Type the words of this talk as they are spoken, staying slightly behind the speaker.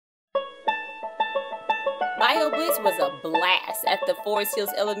BioBlitz was a blast at the Forest Hills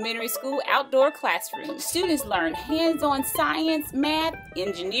Elementary School outdoor classroom. Students learned hands-on science, math,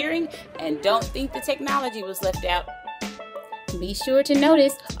 engineering, and don't think the technology was left out. Be sure to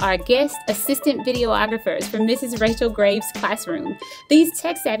notice our guest assistant videographers from Mrs. Rachel Graves' classroom. These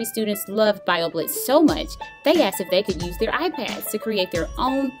tech-savvy students loved BioBlitz so much, they asked if they could use their iPads to create their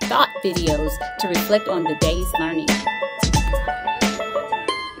own thought videos to reflect on the day's learning.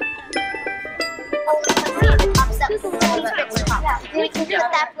 We can put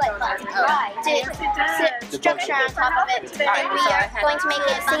that to structure on top of it, and we are going to make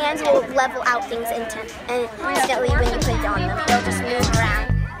it sands will level out things and instantly when you put it on them, they'll just move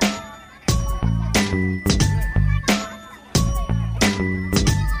around.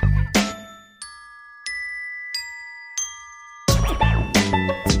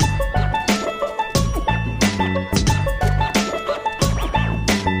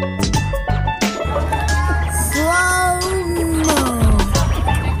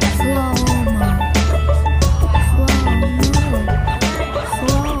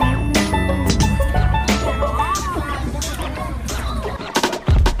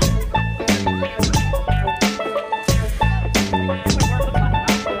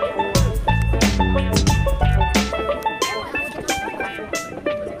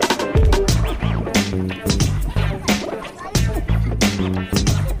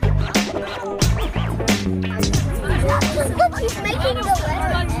 He's making the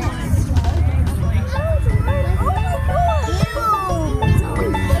letter.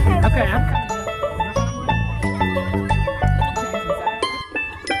 Okay.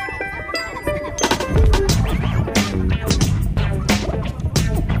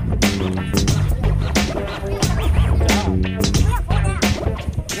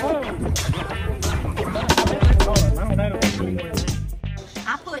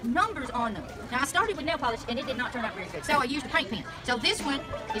 I put numbers on them. Now I started with nail polish and it did not turn out very good. So I used a paint pen. So this one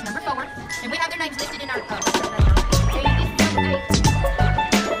is number 4 and we have their names listed in our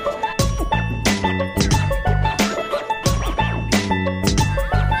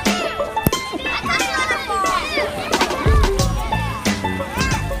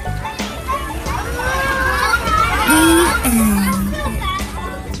and